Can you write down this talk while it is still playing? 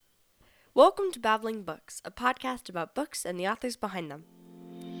Welcome to Babbling Books, a podcast about books and the authors behind them.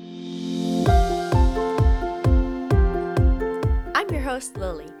 I'm your host,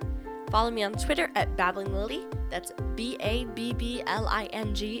 Lily. Follow me on Twitter at BabblingLily, that's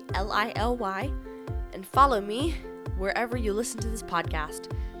BABBLINGLILY, and follow me wherever you listen to this podcast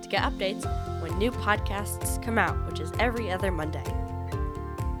to get updates when new podcasts come out, which is every other Monday.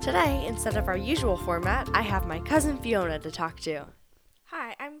 Today, instead of our usual format, I have my cousin Fiona to talk to.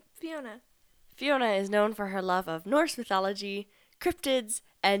 Hi, I'm Fiona. Fiona is known for her love of Norse mythology, cryptids,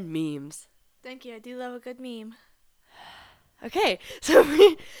 and memes. Thank you, I do love a good meme. Okay, so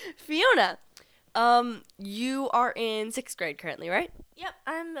Fiona, you are in 6th grade currently, right? Yep,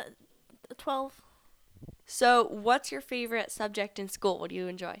 I'm 12. So what's your favorite subject in school? What do you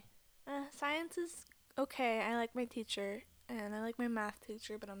enjoy? Science is okay. I like my teacher, and I like my math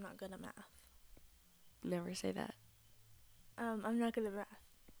teacher, but I'm not good at math. Never say that. I'm not good at math.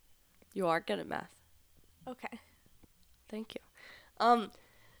 You are good at math. Okay. Thank you.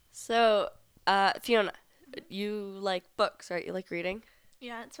 So, Fiona, you like books, right? You like reading?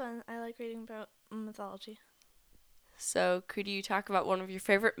 Yeah, it's fun. I like reading about mythology. So, could you talk about one of your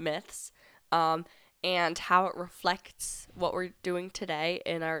favorite myths, and how it reflects what we're doing today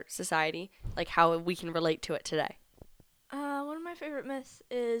in our society, like how we can relate to it today? One of my favorite myths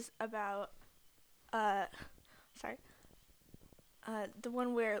is about, the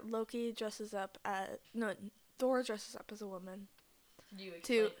one where Loki dresses up Thor dresses up as a woman.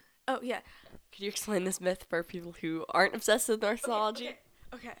 Oh, yeah. Could you explain this myth for people who aren't obsessed with Norse mythology?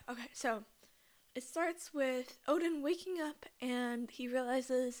 Okay. So, it starts with Odin waking up and he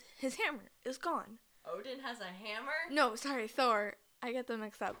realizes his hammer is gone. Odin has a hammer? No, sorry, Thor. I get them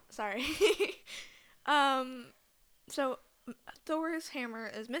mixed up. Sorry. So Thor's hammer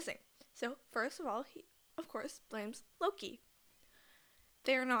is missing. So, first of all, he, of course, blames Loki.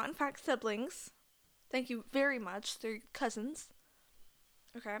 They are not, in fact, siblings. Thank you very much. They're cousins.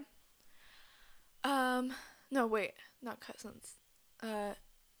 Okay. No, wait. Not cousins.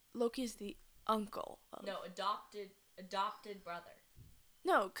 Loki's the uncle. No, adopted brother.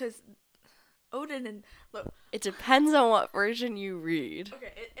 No, because Odin and... It depends on what version you read.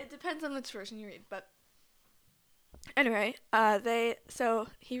 Okay, it depends on which version you read, but... Anyway, so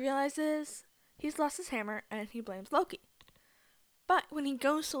he realizes he's lost his hammer, and he blames Loki. But when he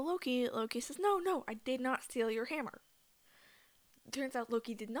goes to Loki, Loki says, No, I did not steal your hammer. Turns out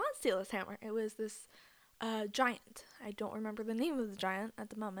Loki did not steal his hammer. It was this giant. I don't remember the name of the giant at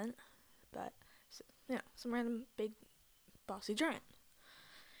the moment, but some random big bossy giant.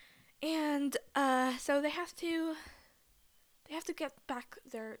 And so they have to get back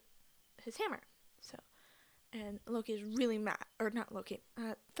his hammer. So, and Loki is really mad, or not Loki.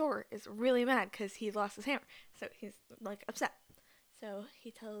 Thor is really mad because he lost his hammer. So he's like upset. So he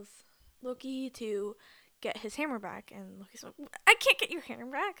tells Loki to get his hammer back, and Loki's like, I can't get your hammer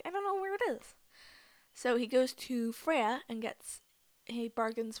back. I don't know where it is. So he goes to Freya and he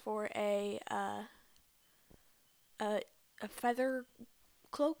bargains for a feather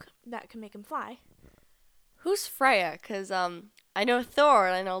cloak that can make him fly. Who's Freya? Because I know Thor,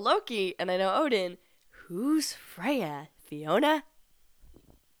 and I know Loki, and I know Odin. Who's Freya? Fiona?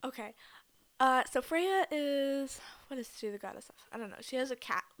 Okay. So Freya is... What is she the goddess of? I don't know. She has a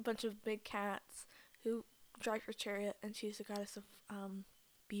bunch of big cats who drive her chariot, and she's the goddess of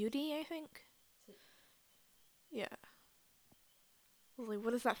beauty, I think. Yeah. Lily,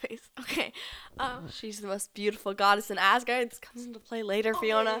 what is that face? Okay. She's the most beautiful goddess in Asgard. This comes into play later,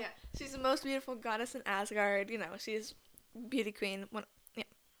 Fiona. Yeah. She's the most beautiful goddess in Asgard. You know, she's beauty queen. Yeah.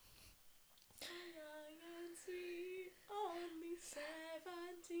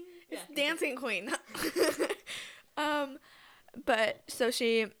 It's dancing queen. But so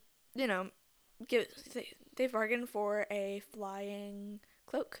she, they bargained for a flying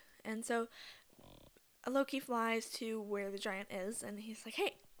cloak, and so Loki flies to where the giant is, and he's like,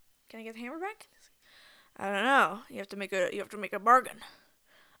 "Hey, can I get the hammer back?" I don't know. You have to make a bargain.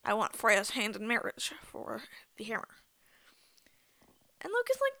 I want Freya's hand in marriage for the hammer. And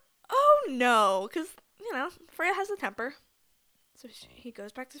Loki's like, "Oh no," because Freya has a temper. So he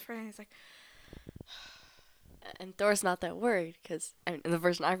goes back to Freya, and he's like. And Thor's not that worried, because in the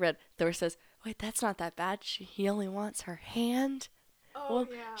version I read, Thor says, wait, that's not that bad. He only wants her hand. Oh,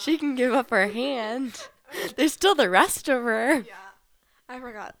 yeah. She can give up her hand. There's still the rest of her. Yeah. I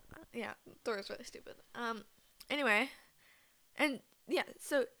forgot. Yeah, Thor's really stupid. Anyway. And, yeah,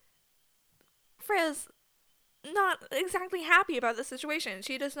 so Freya's not exactly happy about the situation.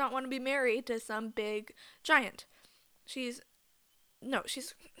 She does not want to be married to some big giant. No,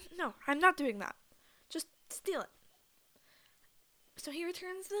 I'm not doing that. Just steal it. So he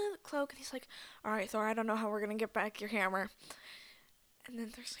returns the cloak, and he's like, all right, Thor, I don't know how we're going to get back your hammer. And then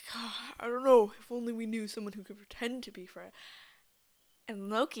Thor's like, oh, I don't know. If only we knew someone who could pretend to be Freya. And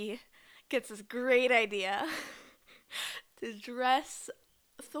Loki gets this great idea to dress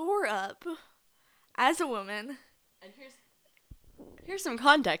Thor up as a woman. And here's some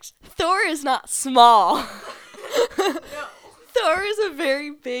context. Thor is not small. No. Thor is a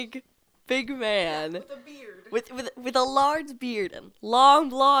very big man. With a beard. With a large beard and long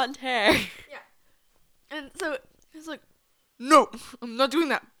blonde hair. Yeah. And so he's like, no, I'm not doing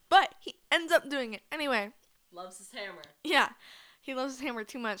that. But he ends up doing it anyway. Loves his hammer. Yeah. He loves his hammer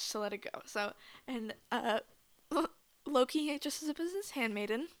too much to let it go. So, and Loki dresses up as his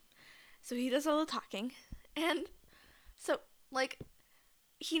handmaiden. So he does all the talking. And so, like,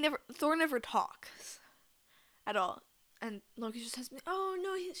 Thor never talks at all. And Loki just says, oh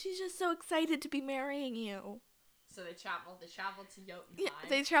no, she's just so excited to be marrying you. So they travel to Jotunheim. Yeah,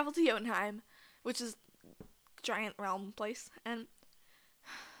 they travel to Jotunheim, which is a giant realm place. And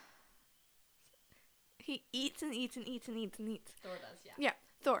he eats and eats and eats and eats and eats. Thor does, yeah. Yeah,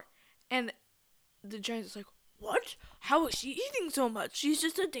 Thor. And the giant is like, what? How is she eating so much? She's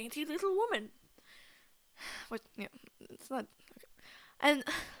just a dainty little woman. What? Yeah, it's not. Okay. And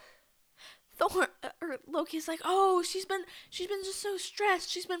Loki's like, oh, she's been just so stressed.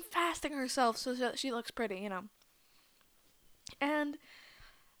 She's been fasting herself so that she looks pretty, you know. And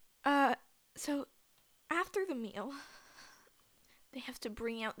so after the meal, they have to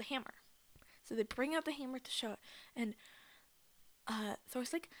bring out the hammer. So they bring out the hammer to show it, and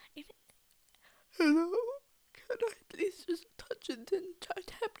Thor's like, hello, can I please just touch it and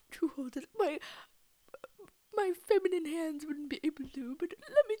tap to hold it? My feminine hands wouldn't be able to, but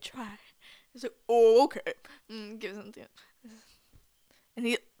let me try. He's like, oh, okay. Gives him to him.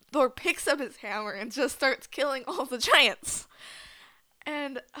 And Thor picks up his hammer and just starts killing all the giants.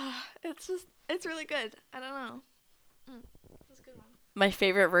 And it's really good. I don't know. It's a good one. My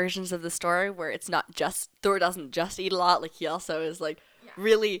favorite versions of the story where it's not just, Thor doesn't just eat a lot, like he also is like,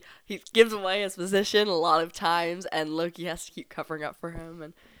 really, he gives away his position a lot of times, and Loki has to keep covering up for him.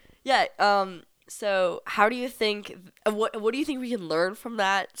 And yeah, so how do you think, what do you think we can learn from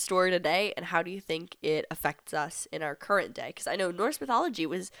that story today, and how do you think it affects us in our current day? Because I know Norse mythology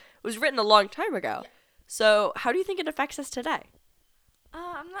was written a long time ago. Yeah. So how do you think it affects us today?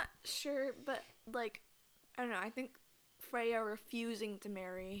 I'm not sure, but like, I don't know, I think Freya refusing to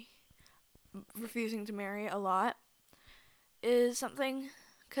marry a lot is something,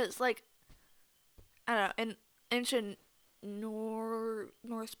 because like, I don't know, in ancient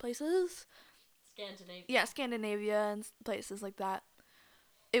Norse places, Scandinavia and places like that,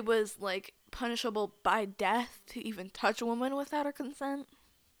 it was like punishable by death to even touch a woman without her consent,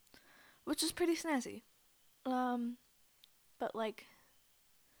 which is pretty snazzy. But like,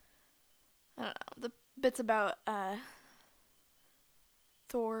 I don't know, the bits about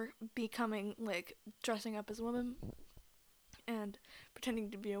Thor becoming, like, dressing up as a woman and pretending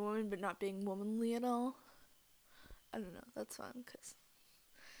to be a woman but not being womanly at all. I don't know, that's fun, cause.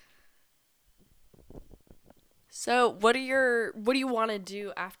 So what do you want to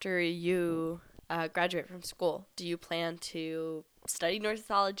do after you graduate from school? Do you plan to study Norse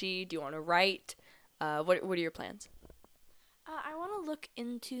mythology? Do you want to write? What are your plans? I want to look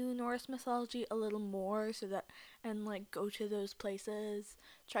into Norse mythology a little more and like go to those places,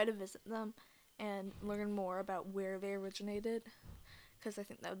 try to visit them, and learn more about where they originated, because I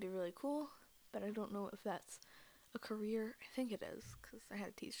think that would be really cool, but I don't know if that's a career. I think it is, because I had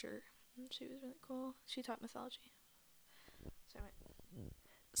a teacher, and she was really cool. She taught mythology.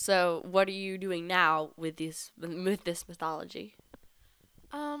 So what are you doing now with this mythology?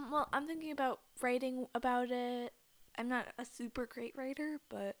 Well, I'm thinking about writing about it. I'm not a super great writer,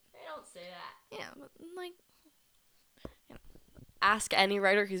 but... They don't say that. Yeah, but, like... You know. Ask any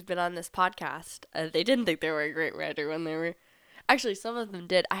writer who's been on this podcast. They didn't think they were a great writer when they were... Actually, some of them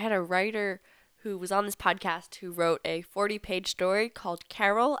did. I had a writer who was on this podcast who wrote a 40-page story called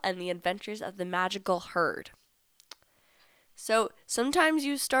Carol and the Adventures of the Magical Herd. So sometimes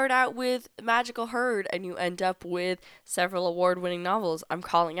you start out with Magical Herd and you end up with several award-winning novels. I'm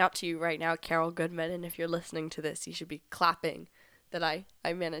calling out to you right now, Carol Goodman, and if you're listening to this, you should be clapping that I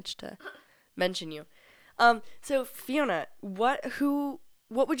managed to mention you. So Fiona, what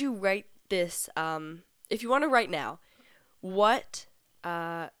would you write this, if you want to write now, which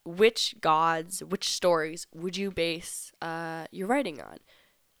gods, which stories would you base your writing on?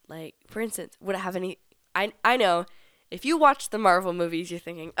 Like, for instance, would it have any, I know, if you watch the Marvel movies, you're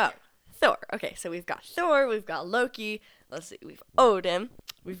thinking, oh, Thor. Okay, so we've got Thor, we've got Loki, let's see, we've Odin,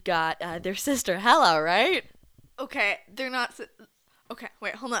 we've got their sister Hela, right? Okay, they're not... Okay,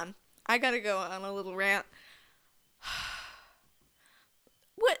 wait, hold on. I gotta go on a little rant.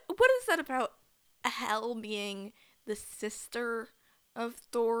 What is that about Hel being the sister of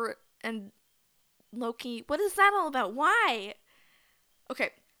Thor and Loki? What is that all about? Why?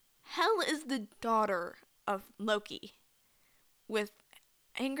 Okay, Hel is the daughter of Loki with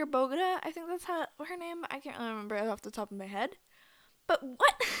Angerboda. I think that's her name. I can't really remember it off the top of my head. But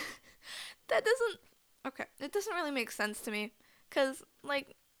what? That doesn't. Okay, it doesn't really make sense to me. Because,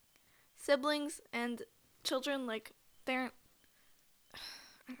 like, siblings and children, like, they aren't.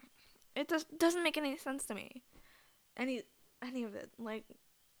 It doesn't make any sense to me. Any of it. Like,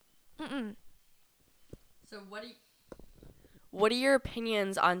 mm-mm. So what are your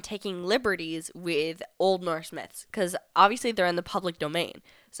opinions on taking liberties with Old Norse myths? Because obviously they're in the public domain.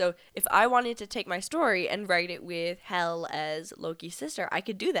 So if I wanted to take my story and write it with Hel as Loki's sister, I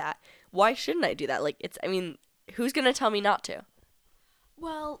could do that. Why shouldn't I do that? Like, who's going to tell me not to?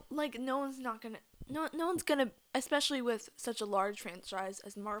 Well, like, no one's gonna, especially with such a large franchise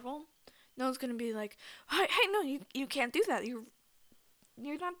as Marvel, no one's gonna be like, hey, no, you can't do that.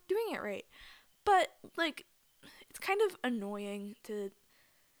 You're not doing it right. But, like, it's kind of annoying to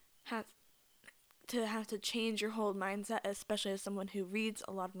have to change your whole mindset, especially as someone who reads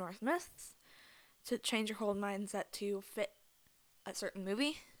a lot of Norse myths, to change your whole mindset to fit a certain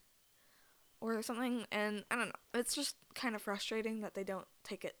movie or something. And I don't know, it's just kind of frustrating that they don't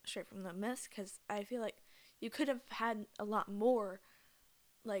take it straight from the myths, because I feel like you could have had a lot more,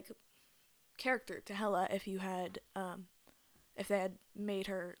 like, character to Hela if they had made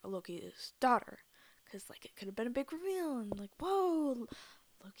her Loki's daughter, because, like, it could have been a big reveal and, like, whoa,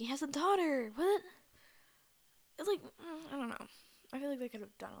 Loki has a daughter. What? It's like, I don't know. I feel like they could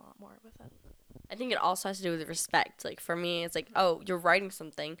have done a lot more with it. I think it also has to do with respect. Like, for me, it's like, oh, you're writing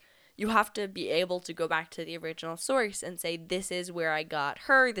something. You have to be able to go back to the original source and say, this is where I got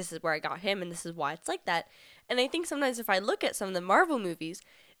her, this is where I got him, and this is why it's like that. And I think sometimes if I look at some of the Marvel movies,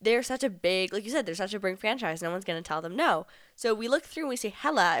 they're such a big, like you said, they're such a big franchise, no one's going to tell them no. So we look through and we see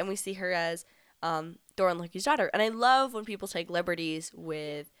Hela, and we see her as Thor and Loki's daughter. And I love when people take liberties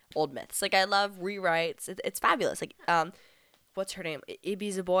with old myths. Like, I love rewrites. It's fabulous. Like, what's her name?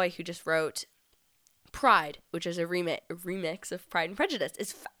 Ibi Zoboi, who just wrote Pride, which is a remix of Pride and Prejudice.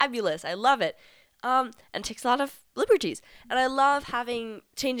 It's fabulous. I love it. And takes a lot of liberties. And I love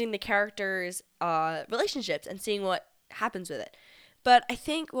changing the characters' relationships and seeing what happens with it. But I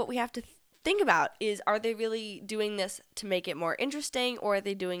think what we have to think about is, are they really doing this to make it more interesting, or are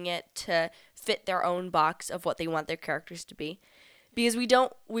they doing it to fit their own box of what they want their characters to be? Because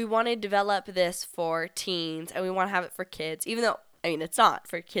we want to develop this for teens, and we want to have it for kids, even though, I mean, it's not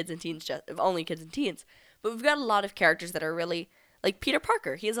for kids and teens, just only kids and teens. But we've got a lot of characters that are really, like Peter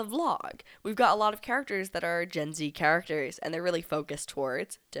Parker, he has a vlog. We've got a lot of characters that are Gen Z characters, and they're really focused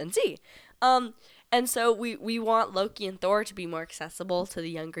towards Gen Z. And so we want Loki and Thor to be more accessible to the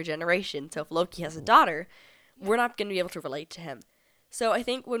younger generation. So if Loki has a daughter, we're not going to be able to relate to him. So I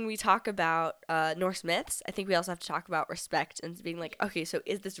think when we talk about Norse myths, I think we also have to talk about respect and being like, okay, so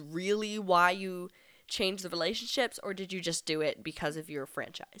is this really why you changed the relationships, or did you just do it because of your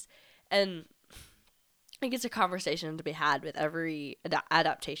franchise? And I think it's a conversation to be had with every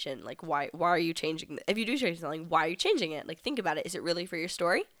adaptation. Like, why are you changing if you do change something, why are you changing it? Like, think about it. Is it really for your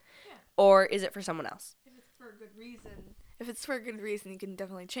story? Or is it for someone else? If it's for a good reason, you can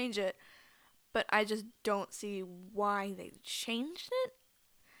definitely change it. But I just don't see why they changed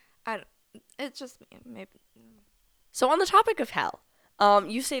it. It's just maybe. So on the topic of Hel,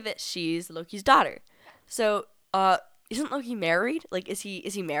 you say that she's Loki's daughter. So, isn't Loki married? Like, is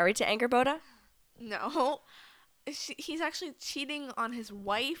he married to Angerboda? No, he's actually cheating on his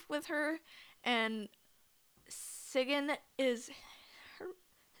wife with her, and Sigyn is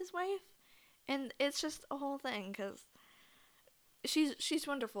his wife, and it's just a whole thing, because she's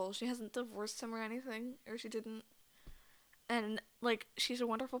wonderful. She hasn't divorced him or anything, or she didn't, and, like, she's a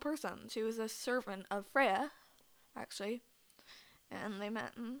wonderful person. She was a servant of Freya, actually, and they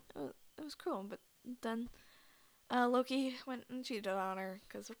met, and it was cool. But then Loki went and cheated on her,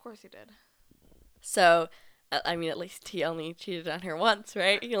 because of course he did. So, I mean, at least he only cheated on her once,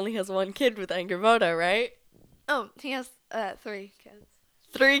 right? He only has one kid with Angerboda, right? Oh, he has 3 kids.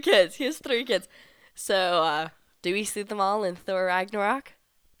 3 kids. He has 3 kids. So, do we see them all in Thor Ragnarok?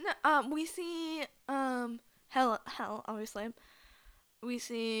 No, we see Hel, obviously. We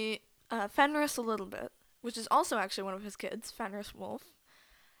see Fenris a little bit, which is also actually one of his kids, Fenris Wolf.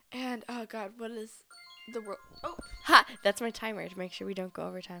 And, oh god, what is the world? Oh! Ha! That's my timer to make sure we don't go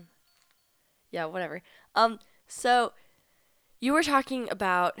over time. Yeah, whatever. So, you were talking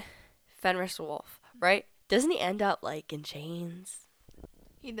about Fenris Wolf, right? Doesn't he end up, like, in chains?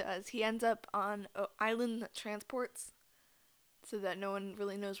 He does. He ends up on an island that transports, so that no one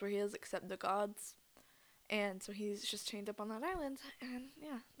really knows where he is except the gods. And so he's just chained up on that island, and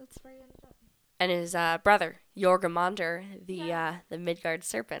yeah, that's where he ended up. And his brother, Jormungandr, the Midgard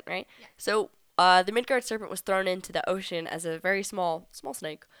serpent, right? Yeah. So the Midgard serpent was thrown into the ocean as a very small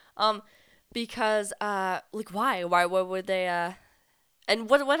snake. Because why? Why would they? And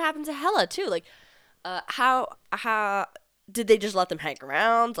what happened to Hela too? Like, how did they just let them hang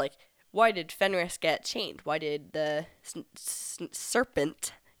around? Like, why did Fenris get chained? Why did the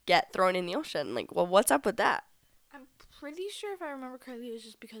serpent get thrown in the ocean? Like, well, what's up with that? I'm pretty sure, if I remember correctly, it was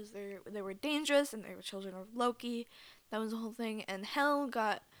just because they were dangerous and they were children of Loki. That was the whole thing. And Hel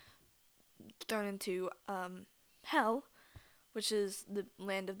got thrown into Hell, which is the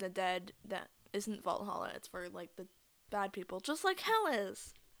land of the dead that isn't Valhalla. It's for like the bad people, just like Hell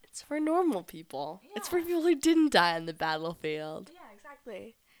is. It's for normal people. Yeah. It's for people who didn't die on the battlefield. Yeah,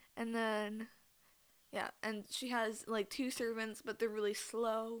 exactly. And then, yeah, and she has like 2 servants, but they're really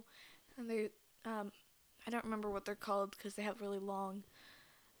slow, and they, I don't remember what they're called because they have really long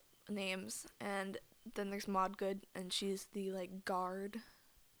names. And then there's Modgood, and she's the like guard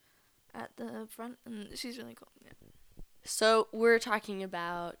at the front, and she's really cool. Yeah. So we're talking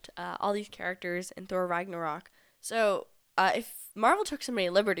about all these characters in Thor Ragnarok. So if Marvel took so many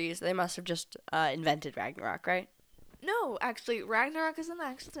liberties, they must have just invented Ragnarok, right? No, actually, Ragnarok is an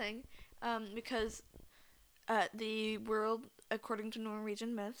actual thing, because the world, according to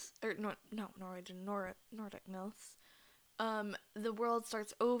Norwegian myths, or not Norwegian, Nordic myths, the world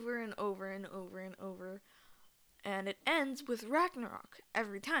starts over and over and over and over, and it ends with Ragnarok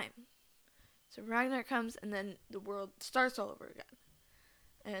every time. So Ragnarok comes, and then the world starts all over again.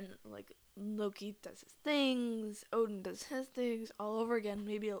 And, like, Loki does his things, Odin does his things, all over again,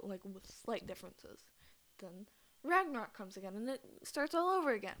 maybe, like, with slight differences. Then Ragnarok comes again, and it starts all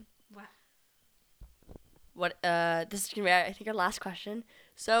over again. This is gonna be, I think, our last question.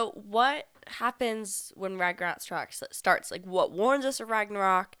 So, what happens when Ragnarok starts? Like, what warns us of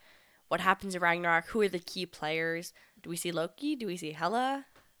Ragnarok? What happens in Ragnarok? Who are the key players? Do we see Loki? Do we see Hela?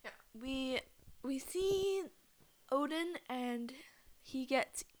 Yeah, we see Odin, and he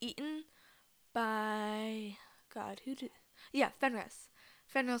gets eaten by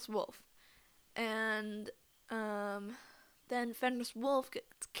Fenris Wolf, and then Fenris Wolf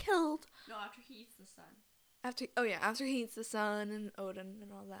gets killed. No, after he eats the sun. After he eats the sun and Odin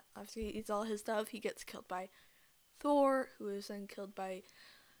and all that. After he eats all his stuff, he gets killed by Thor, who is then killed by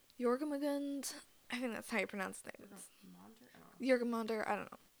Jormungand. I think that's how you pronounce things. Jormungandr, I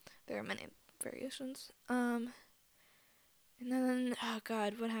don't know. There are many variations. And then, oh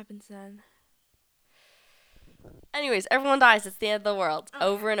god, what happens then? Anyways, everyone dies. It's the end of the world.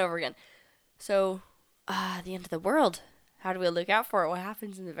 Over and over again. So, the end of the world. How do we look out for it? What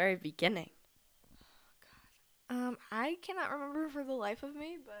happens in the very beginning? I cannot remember for the life of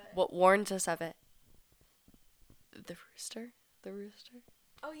me, but... What warns us of it? The rooster?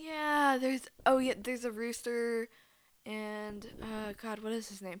 Oh yeah, there's a rooster, and, god, what is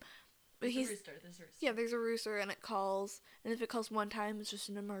his name? But There's a rooster. Yeah, there's a rooster, and it calls, and if it calls 1 time, it's just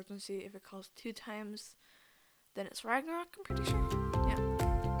an emergency. If it calls 2 times, then it's Ragnarok, I'm pretty sure.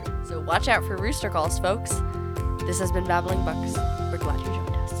 Yeah. So watch out for rooster calls, folks. This has been Babbling Books. We're glad you joined.